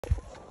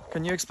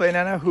Can you explain,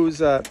 Anna, whose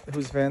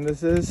van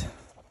this is?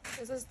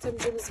 This is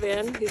Timjim's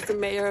van. He's the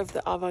mayor of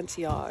the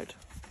avant-yard.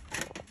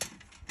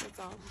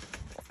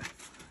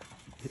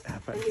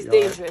 And he's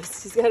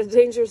dangerous. He's got a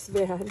dangerous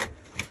van.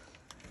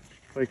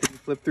 Wait, can you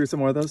flip through some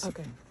more of those?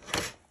 Okay.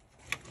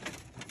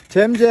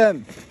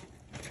 Timjim!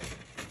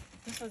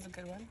 This was a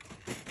good one.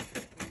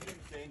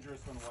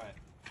 Dangerous when wet.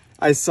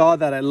 I saw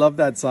that. I love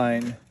that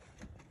sign.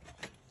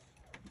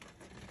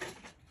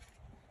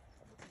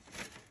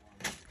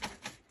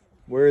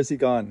 Where is he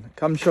gone?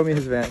 Come show me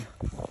his van.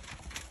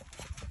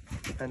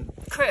 And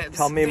Cribs.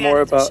 tell me more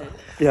about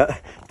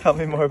tell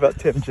me more about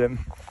Timjim.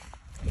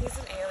 He's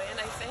an alien,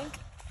 I think.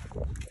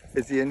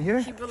 Is he in here?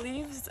 He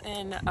believes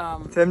in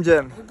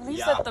Timjim. he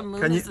believes that the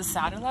moon is a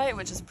satellite,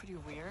 which is pretty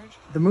weird.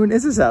 The moon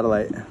is a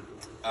satellite.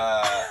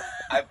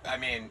 I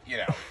mean, you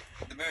know,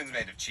 the moon's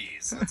made of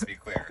cheese, let's be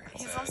clear.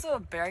 He's also a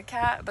bear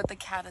cat, but the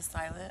cat is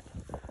silent.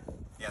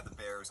 Yeah, the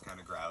bear is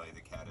kind of growly,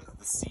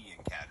 the sea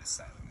and cat is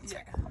silent. It's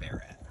like a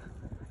bear rat.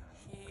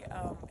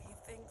 He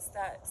thinks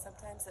that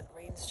sometimes it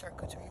rains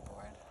charcuterie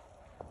board.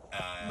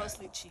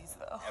 Mostly cheese,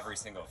 though. Every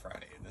single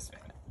Friday in this van,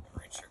 it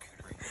rains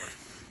charcuterie board.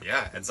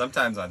 Yeah, and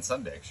sometimes on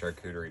Sunday,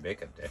 charcuterie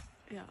makeup day.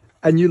 Yeah.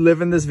 And you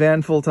live in this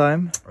van full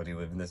time? Oh, do you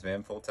live in this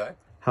van full time?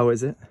 How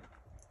is it?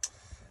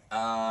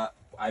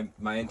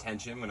 My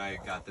intention when I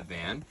got the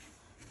van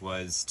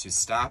was to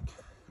stop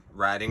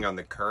riding on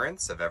the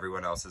currents of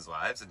everyone else's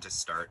lives and just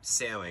start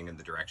sailing in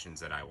the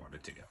directions that I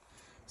wanted to go.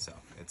 So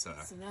it's So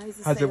now he's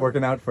a how's it sailor.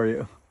 working out for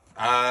you?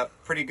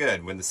 pretty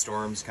good. When the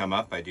storms come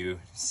up, I do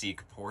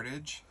seek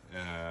portage,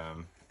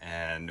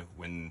 and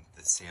when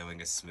the sailing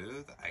is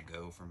smooth, I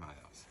go for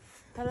miles.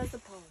 Tell us a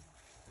poem.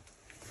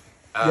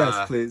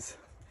 Yes, please.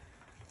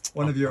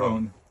 One of your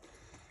poem.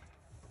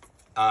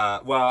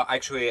 own. Well,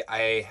 actually,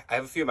 I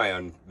have a few of my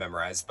own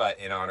memorized, but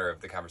in honor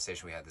of the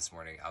conversation we had this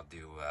morning, I'll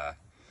do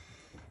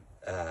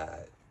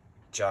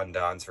John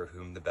Donne's "For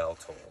Whom the Bell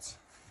Tolls."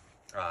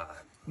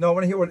 No, I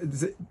want to hear what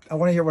is it? I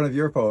want to hear one of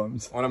your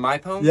poems. One of my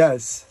poems?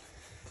 Yes,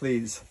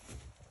 please.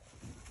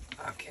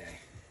 Okay.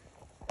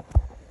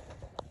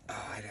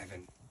 Oh, I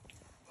haven't.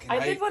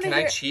 Can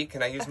I cheat?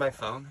 Can I use my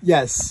phone?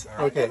 Yes.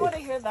 I Okay. did want to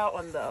hear that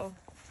one though.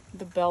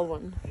 The bell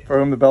one. For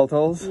whom the bell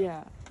tolls?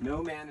 Yeah.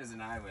 No man is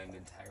an island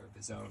entire of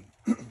his own.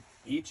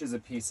 Each is a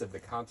piece of the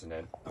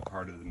continent, a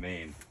part of the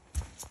main.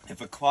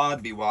 If a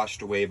clod be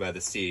washed away by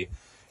the sea,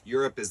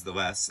 Europe is the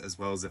less, as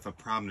well as if a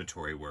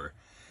promontory were,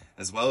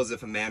 as well as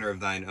if a manor of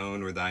thine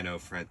own or thine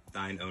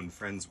own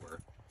friends were.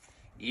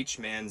 Each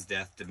man's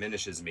death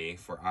diminishes me,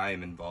 for I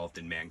am involved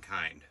in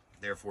mankind.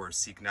 Therefore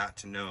seek not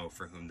to know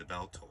for whom the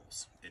bell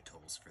tolls. It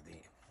tolls for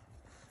thee.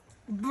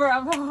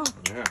 Bravo.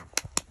 Yeah.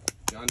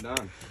 John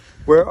Donne.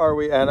 Where are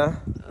we,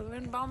 Anna? We're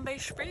in Bombay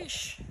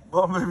Beach.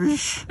 Bombay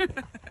Beach.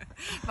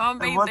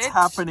 Bombay And what's Beach.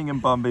 happening in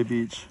Bombay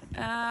Beach?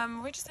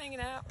 We're just hanging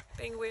out,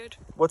 being weird.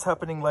 What's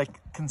happening, like,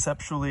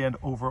 conceptually and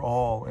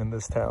overall in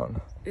this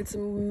town? It's a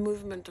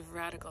movement of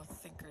radical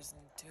thinkers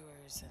and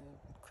doers and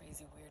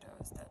crazy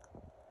weirdos that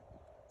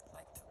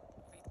like to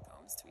read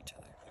poems to each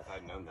other. If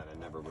I'd known that, I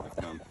never would have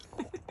come.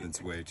 It's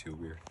way too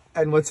weird.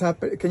 And what's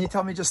happening? Can you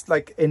tell me just,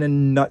 like, in a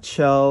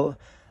nutshell?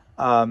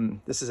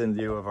 This is in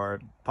lieu of our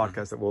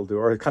podcast that we'll do,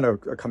 or kind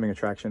of a coming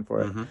attraction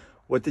for it. Mm-hmm.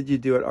 What did you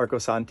do at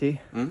Arcosanti?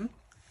 Mm-hmm.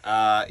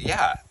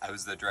 Yeah, I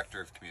was the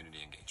director of community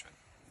engagement.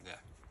 Yeah.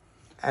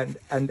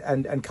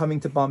 And coming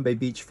to Bombay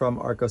Beach from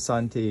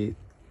Arcosanti,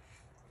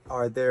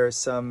 are there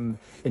some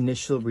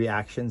initial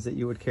reactions that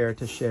you would care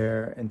to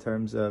share in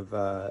terms of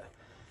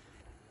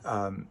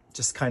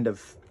just kind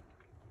of,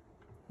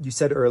 you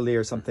said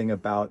earlier something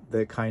about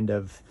the kind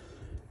of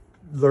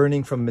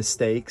learning from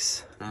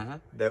mistakes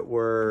that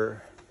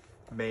were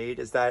made.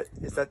 Is that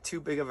too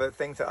big of a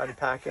thing to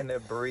unpack in a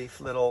brief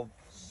little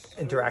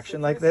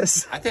interaction like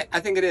this? I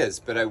think it is,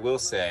 but I will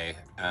say,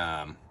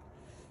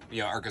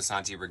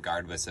 Arcosanti,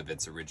 regardless of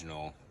its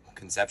original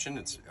conception,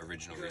 its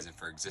original reason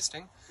for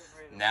existing,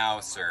 now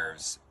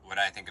serves what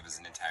I think of as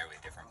an entirely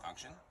different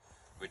function,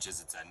 which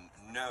is it's a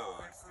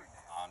node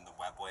on the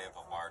webway of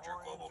a larger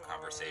global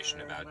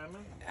conversation about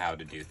how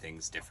to do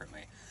things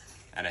differently.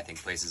 And I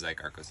think places like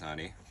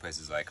Arcosanti,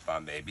 places like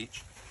Bombay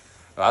Beach,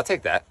 well, I'll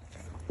take that.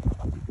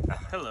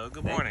 Hello,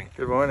 good morning.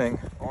 Good morning.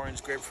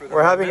 Orange grapefruit.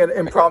 We're having an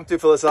impromptu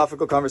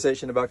philosophical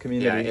conversation about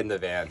community. Yeah, in the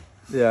van.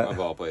 Yeah. Of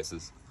all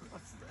places.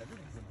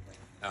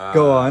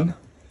 Go on.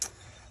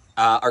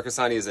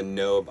 Arcosanti is a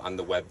node on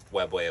the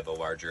webway of a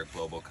larger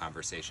global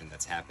conversation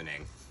that's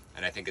happening.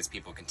 And I think as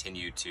people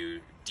continue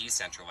to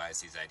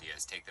decentralize these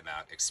ideas, take them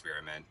out,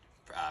 experiment,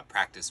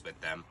 practice with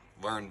them,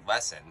 learn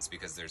lessons,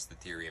 because there's the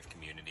theory of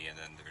community and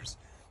then there's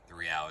the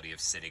reality of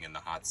sitting in the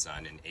hot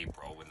sun in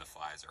April when the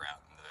flies are out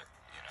and the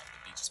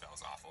beach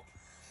smells awful.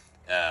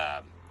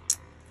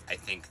 I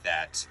think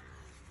that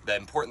the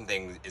important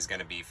thing is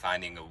going to be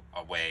finding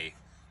a way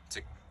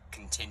to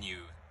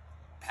continue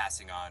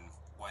passing on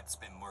what's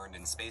been learned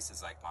in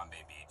spaces like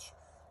Bombay Beach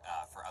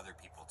for other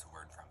people to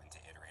learn from and to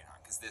iterate on,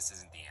 because this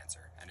isn't the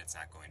answer, and it's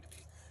not going to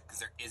be, because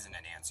there isn't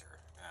an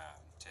answer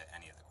to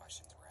any of the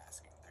questions we're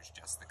asking. There's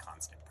just the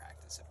constant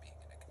practice of being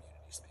in a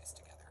community space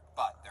together.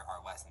 But there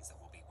are lessons that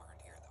will be learned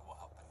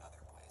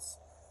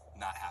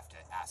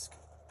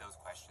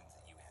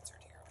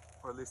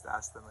Or at least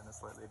ask them in a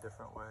slightly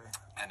different way.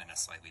 And in a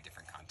slightly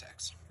different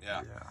context.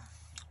 Yeah.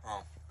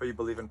 Oh. But you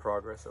believe in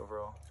progress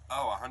overall?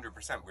 Oh,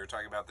 100%. We were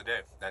talking about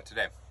that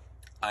today.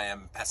 I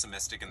am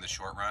pessimistic in the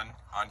short run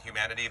on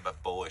humanity,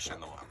 but bullish in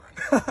the long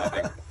run.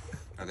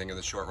 I think in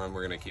the short run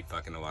we're going to keep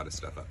fucking a lot of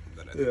stuff up,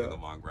 but I think in the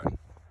long run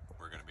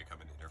we're going to become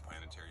an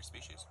interplanetary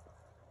species.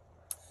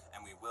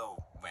 And we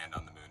will land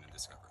on the moon and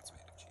discover it's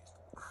made of cheese.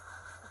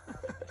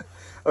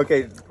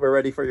 Okay, we're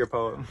ready for your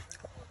poem.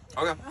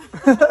 Okay. All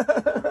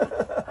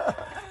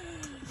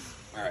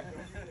right.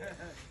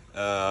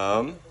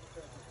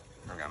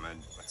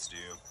 Let's do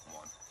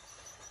one.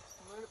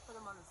 We're going to put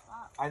them on the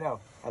spot. I know.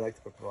 I like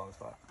to put people on the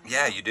spot.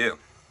 Yeah, you do.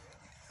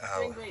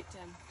 Doing great,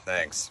 Tim.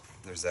 Thanks.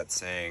 There's that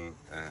saying,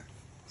 it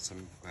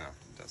doesn't matter.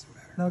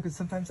 No, because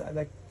sometimes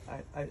I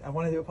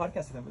want to do a podcast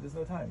with them, but there's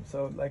no time.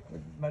 So like, we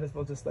might as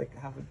well just like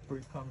have a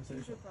brief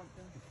conversation.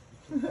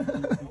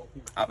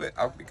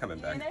 I'll be coming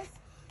back.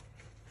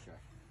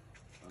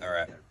 All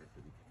right.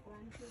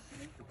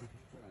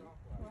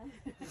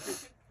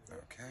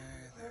 Okay,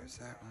 there's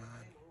that one.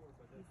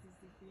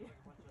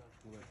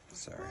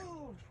 Sorry.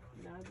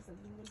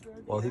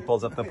 While he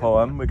pulls up the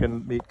poem, we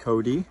can meet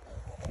Cody,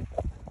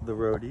 the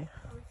roadie,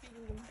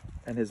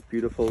 and his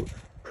beautiful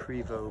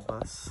Prevost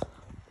bus.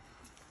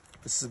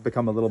 This has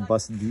become a little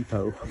bus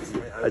depot.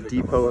 A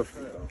depot of...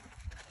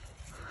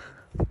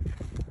 We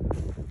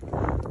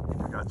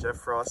got Jeff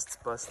Frost's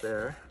bus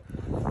there.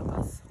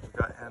 We've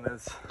got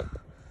Hannah's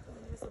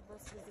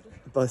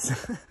bus.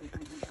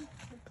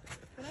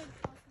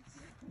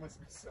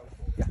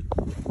 Yeah.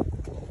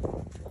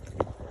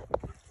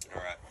 All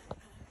right.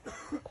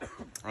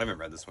 I haven't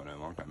read this one in a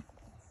long time.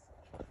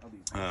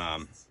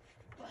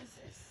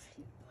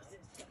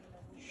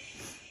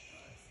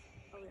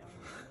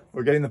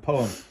 We're getting the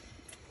poem.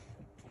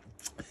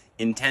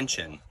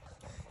 Intention.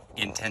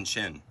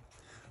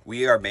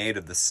 We are made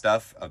of the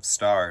stuff of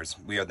stars.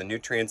 We are the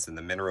nutrients and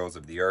the minerals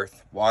of the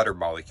earth, water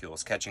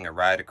molecules catching a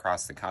ride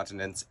across the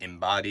continents,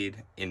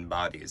 embodied in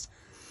bodies.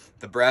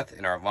 The breath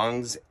in our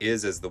lungs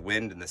is as the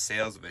wind in the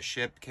sails of a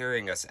ship,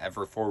 carrying us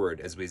ever forward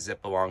as we zip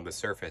along the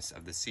surface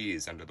of the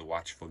seas under the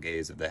watchful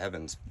gaze of the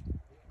heavens.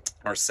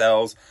 Our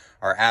cells,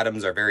 our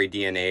atoms, our very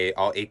DNA,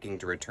 all aching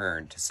to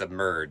return, to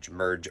submerge,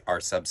 merge our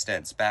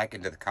substance back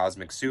into the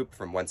cosmic soup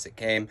from whence it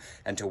came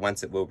and to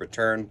whence it will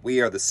return. We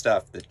are the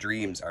stuff that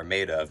dreams are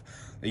made of,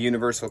 a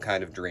universal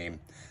kind of dream,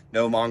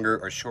 no longer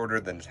or shorter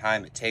than the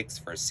time it takes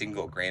for a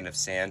single grain of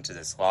sand to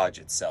dislodge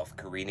itself,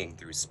 careening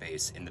through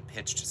space in the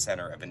pitched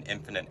center of an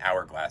infinite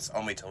hourglass,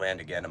 only to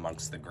land again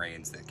amongst the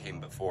grains that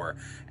came before,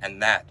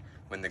 and that,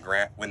 when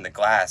the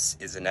glass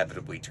is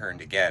inevitably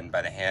turned again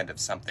by the hand of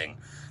something,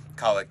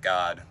 call it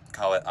God,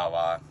 call it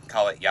Allah,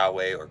 call it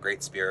Yahweh or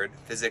Great Spirit,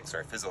 physics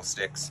or fizzle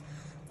sticks,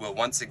 will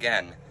once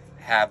again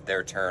have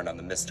their turn on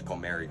the mystical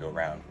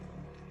merry-go-round.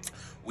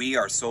 We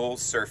are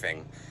souls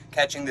surfing,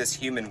 catching this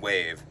human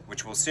wave,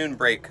 which will soon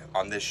break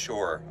on this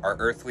shore, our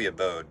earthly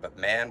abode. But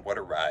man, what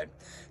a ride.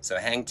 So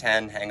hang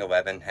 10, hang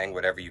 11, hang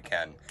whatever you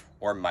can,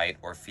 or might,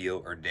 or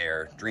feel, or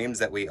dare. Dreams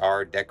that we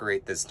are,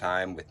 decorate this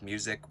time with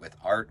music, with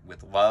art,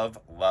 with love,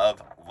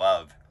 love,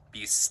 love.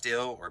 Be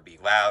still or be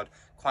loud.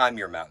 Climb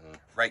your mountain,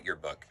 write your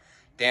book,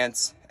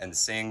 dance and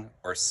sing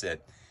or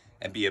sit,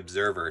 and be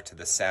observer to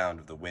the sound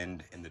of the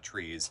wind in the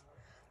trees,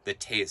 the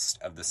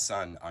taste of the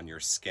sun on your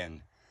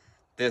skin.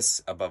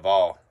 This, above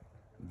all,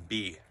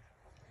 be.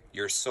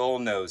 Your soul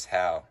knows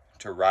how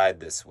to ride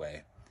this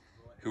way.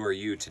 Who are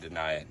you to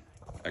deny it?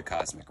 A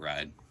cosmic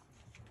ride.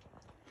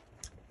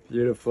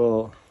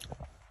 Beautiful.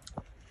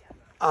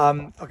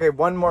 Okay,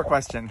 one more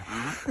question.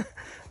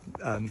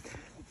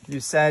 You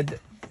said,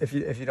 if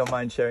you don't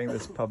mind sharing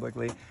this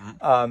publicly,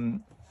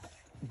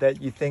 that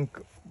you think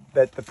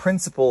that the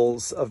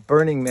principles of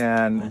Burning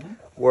Man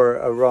were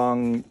a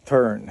wrong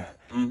turn.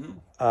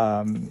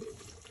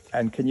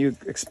 And can you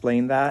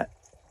explain that?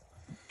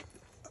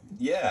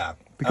 Yeah.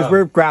 Because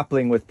we're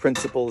grappling with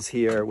principles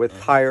here, with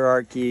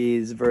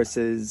hierarchies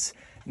versus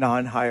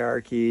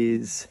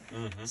non-hierarchies,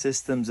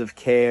 systems of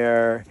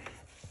care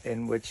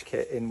in which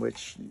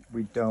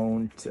we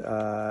don't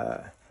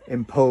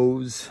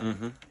impose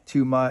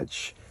too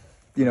much,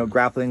 you know,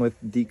 grappling with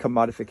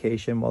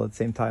decommodification while at the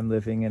same time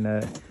living in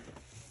a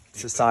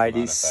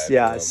society,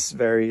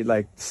 very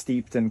like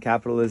steeped in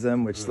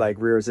capitalism, which like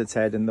rears its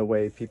head in the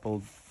way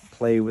people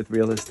play with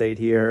real estate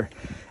here,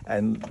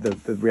 and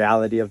the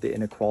reality of the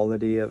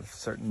inequality of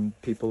certain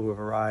people who have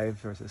arrived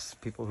versus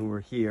people who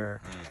were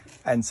here.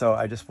 And so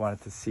I just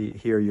wanted to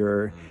hear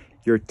your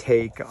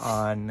take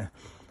on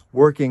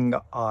working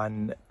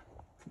on,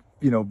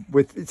 you know,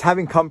 with it's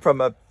having come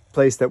from a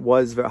place that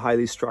was very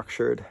highly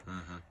structured,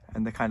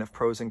 and the kind of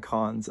pros and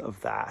cons of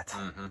that.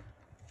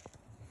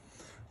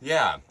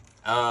 Yeah.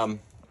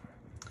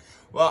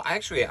 Well,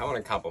 actually, I want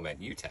to compliment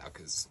you, Tao,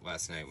 because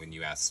last night when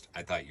you asked,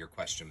 I thought your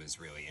question was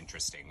really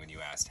interesting when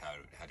you asked how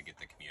to get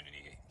the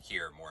community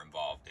here more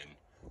involved and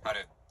how to,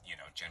 you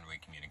know, generally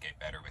communicate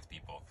better with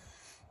people.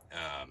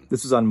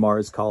 This was on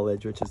Mars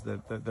College, which is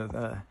the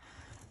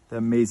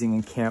amazing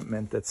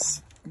encampment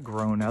that's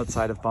grown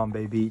outside of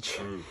Bombay Beach.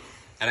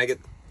 And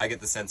I get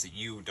the sense that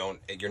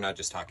you're not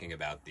just talking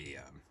about the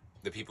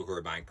people who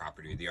are buying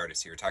property, the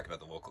artists here, you're talking about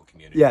the local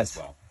community Yes.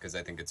 as well, because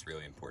I think it's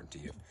really important to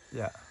you.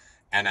 Yeah.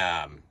 And,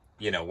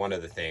 one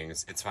of the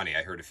things, it's funny,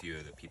 I heard a few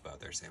of the people out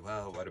there say,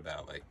 well, what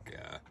about like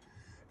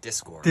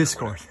Discord?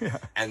 Yeah.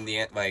 And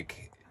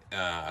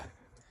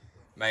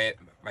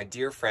my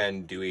dear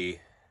friend Dewey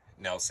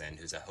Nelson,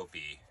 who's a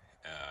Hopi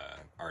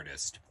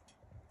artist,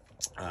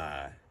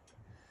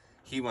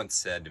 he once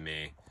said to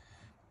me,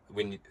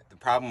 the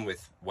problem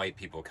with white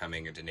people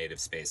coming into native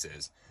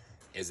spaces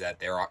is that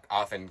they're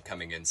often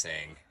coming in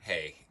saying,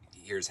 hey,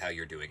 here's how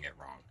you're doing it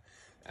wrong.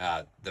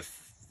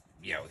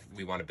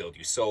 We want to build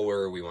you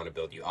solar, we want to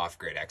build you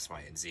off-grid X,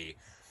 Y, and Z.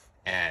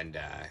 And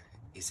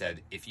he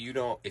said, if you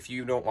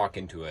don't walk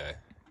into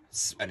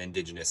an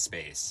indigenous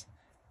space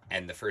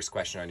and the first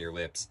question on your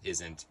lips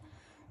isn't,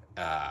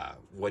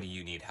 what do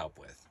you need help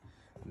with,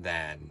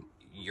 then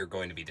you're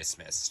going to be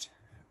dismissed,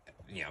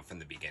 from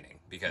the beginning,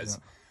 because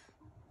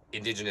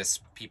indigenous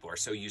people are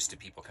so used to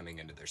people coming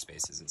into their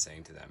spaces and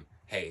saying to them,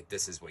 hey,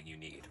 this is what you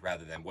need,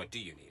 rather than what do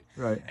you need.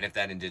 Right. And if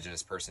that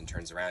indigenous person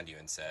turns around you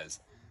and says,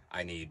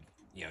 I need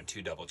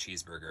 2 double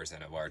cheeseburgers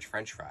and a large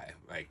French fry,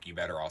 like, you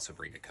better also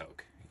bring a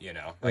Coke,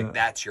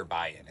 that's your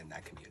buy-in in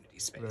that community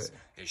space,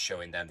 is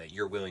showing them that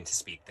you're willing to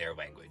speak their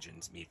language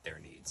and meet their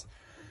needs.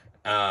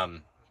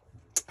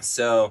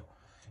 So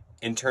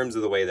in terms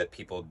of the way that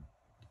people,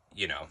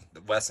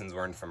 the lessons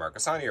learned from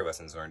Arcosanti or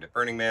lessons learned at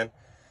Burning Man,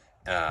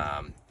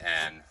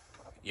 and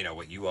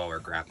what you all are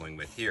grappling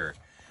with here,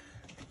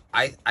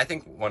 I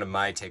think one of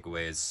my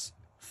takeaways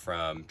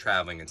from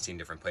traveling and seeing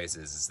different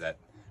places is that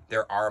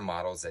there are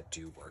models that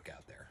do work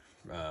out there,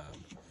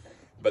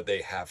 but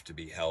they have to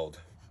be held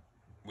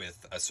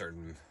with a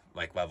certain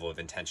level of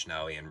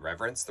intentionality and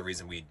reverence. The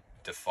reason we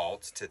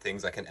default to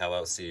things like an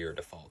LLC or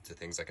default to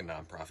things like a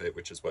nonprofit,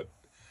 which is what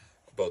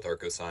both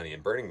Arcosanti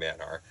and Burning Man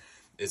are,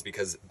 is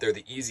because they're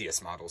the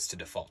easiest models to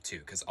default to,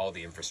 because all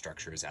the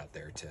infrastructure is out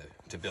there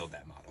to build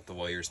that model. The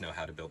lawyers know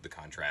how to build the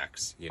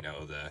contracts,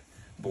 the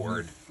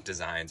board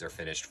designs are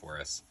finished for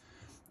us.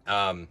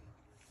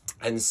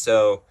 And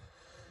so,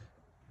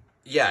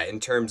 yeah, in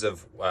terms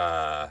of...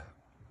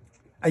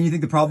 And you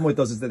think the problem with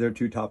those is that they're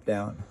too top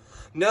down?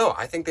 No,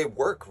 I think they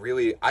work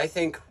really. I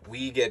think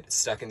we get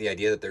stuck in the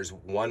idea that there's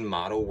one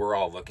model we're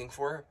all looking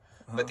for,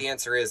 but the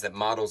answer is that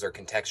models are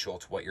contextual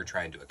to what you're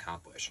trying to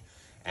accomplish,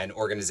 and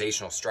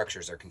organizational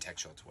structures are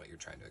contextual to what you're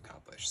trying to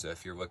accomplish. So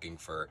if you're looking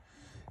for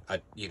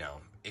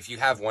if you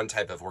have one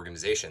type of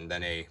organization,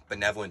 then a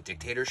benevolent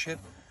dictatorship,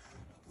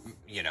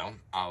 a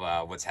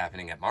la what's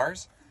happening at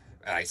Mars,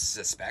 I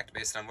suspect,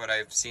 based on what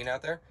I've seen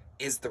out there,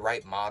 is the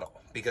right model,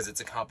 because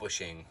it's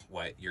accomplishing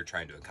what you're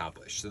trying to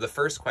accomplish. So the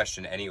first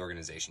question any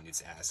organization needs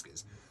to ask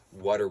is,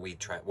 what are we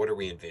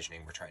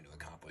envisioning we're trying to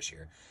accomplish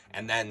here?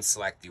 And then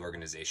select the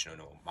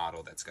organizational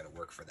model that's going to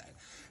work for that.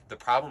 The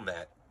problem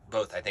that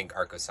both, I think,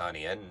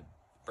 Arcosanti and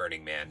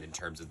Burning Man, in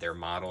terms of their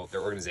model,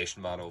 their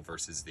organization model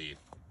versus the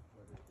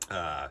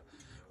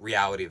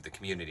reality of the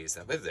communities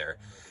that live there,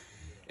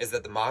 is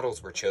that the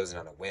models were chosen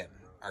on a whim.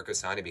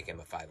 Arcosanti became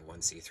a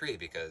 501c3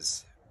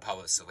 because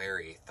Paulo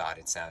Soleri thought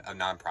a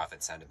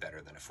nonprofit sounded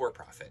better than a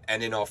for-profit.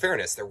 And in all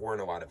fairness, there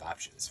weren't a lot of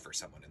options for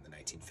someone in the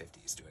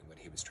 1950s doing what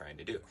he was trying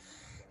to do.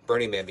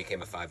 Burning Man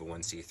became a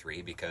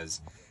 501c3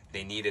 because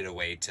they needed a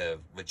way to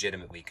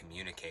legitimately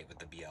communicate with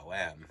the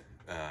BLM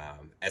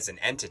as an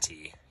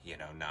entity,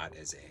 not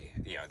as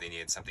they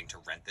needed something to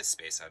rent this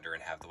space under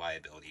and have the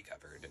liability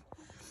covered.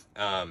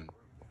 And,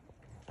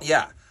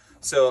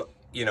 so,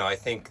 I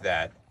think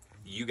that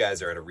you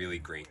guys are at a really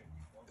great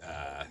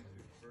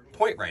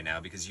point right now,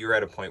 because you're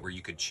at a point where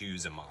you could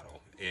choose a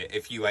model.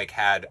 If you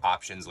had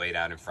options laid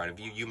out in front of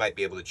you, you might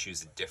be able to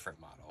choose a different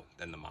model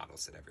than the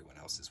models that everyone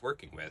else is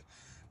working with,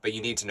 but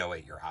you need to know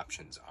what your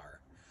options are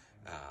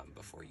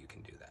before you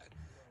can do that.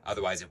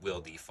 Otherwise, it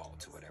will default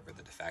to whatever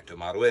the de facto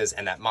model is,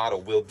 and that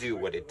model will do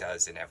what it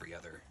does in every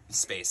other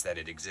space that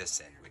it exists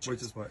in, which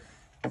is what?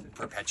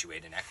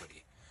 Perpetuate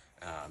inequity.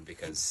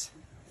 Because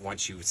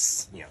once you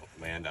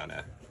land on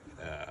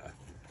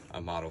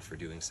a model for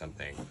doing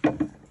something,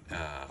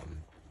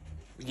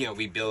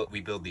 we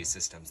build these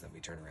systems that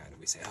we turn around and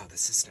we say, oh, the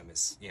system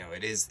is,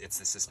 it's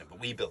the system, but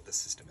we built the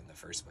system in the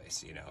first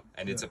place,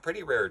 and it's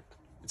pretty rare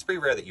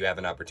that you have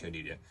an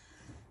opportunity to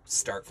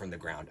start from the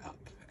ground up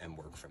and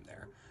work from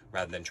there,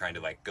 rather than trying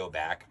to go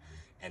back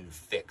and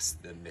fix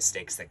the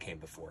mistakes that came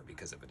before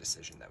because of a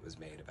decision that was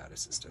made about a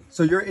system.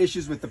 So your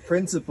issues with the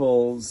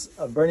principles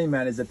of Burning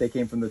Man is that they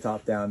came from the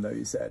top down, though,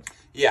 you said?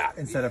 Yeah.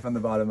 Instead of from the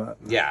bottom up?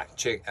 Yeah.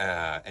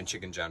 And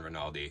Chicken John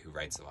Rinaldi, who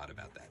writes a lot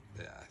about that,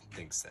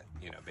 thinks that,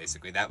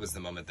 basically that was the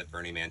moment that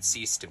Burning Man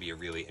ceased to be a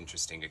really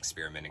interesting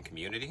experiment in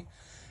community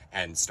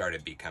and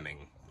started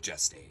becoming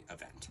just a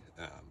event.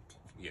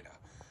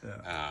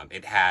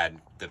 It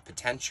had the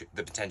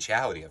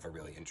potentiality of a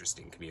really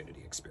interesting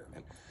community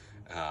experiment.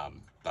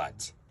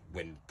 But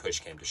when push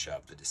came to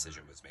shove, the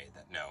decision was made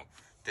that no,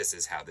 this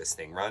is how this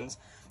thing runs,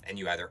 and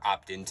you either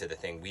opt into the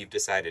thing we've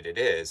decided it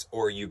is,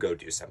 or you go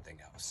do something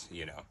else,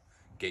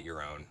 get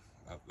your own,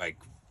 like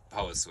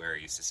Paulo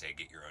Soleri used to say,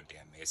 get your own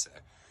damn mesa.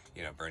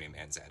 you know, Burning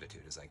Man's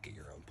attitude is like, get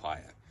your own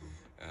playa.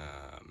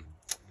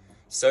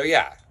 So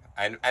yeah,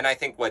 and I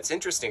think what's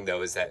interesting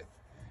though is that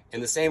in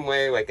the same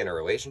way, like in a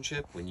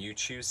relationship, when you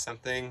choose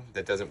something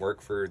that doesn't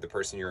work for the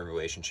person you're in a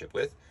relationship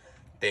with,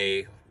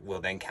 they will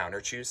then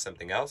counter choose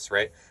something else,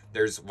 right?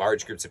 There's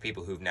large groups of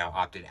people who've now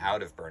opted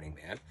out of Burning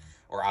Man,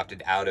 or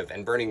opted out of,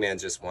 and Burning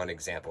Man's just one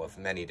example of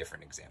many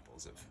different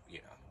examples of, you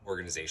know,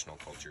 organizational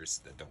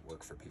cultures that don't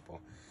work for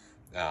people,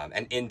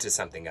 and into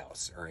something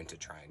else, or into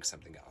trying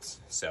something else.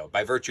 So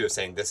by virtue of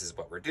saying this is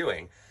what we're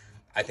doing,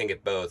 I think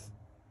it both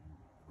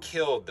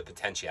killed the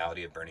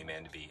potentiality of Burning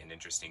Man to be an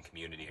interesting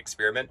community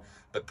experiment,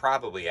 but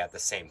probably at the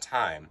same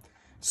time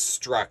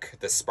struck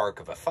the spark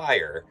of a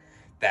fire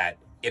that,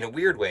 in a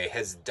weird way,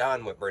 has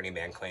done what Burning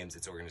Man claims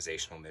its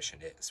organizational mission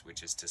is,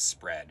 which is to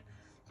spread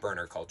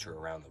burner culture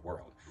around the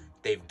world.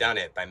 They've done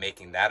it by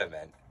making that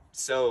event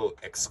so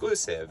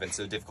exclusive and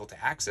so difficult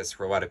to access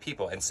for a lot of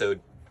people, and so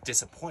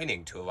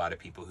disappointing to a lot of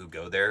people who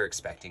go there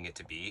expecting it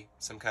to be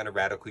some kind of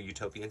radical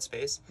utopian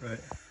space. Right.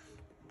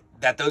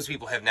 That those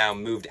people have now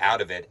moved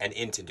out of it and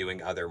into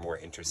doing other more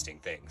interesting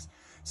things.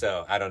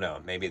 So I don't know.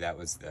 Maybe that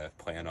was the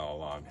plan all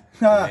along.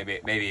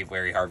 Maybe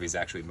Larry Harvey's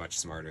actually much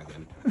smarter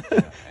than, you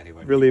know,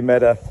 anyone. Really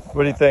meta.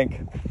 What do you think?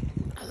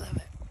 I love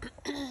it.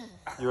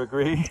 You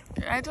agree?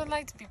 I don't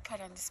like to be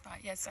put on the spot.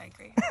 Yes, I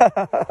agree.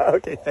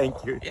 Okay,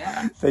 thank you.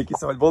 Yeah. Thank you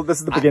so much. Well, this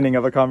is the beginning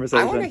of a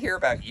conversation. I want to hear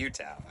about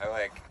Utah.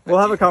 We'll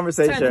have a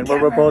conversation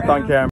where we're both on camera.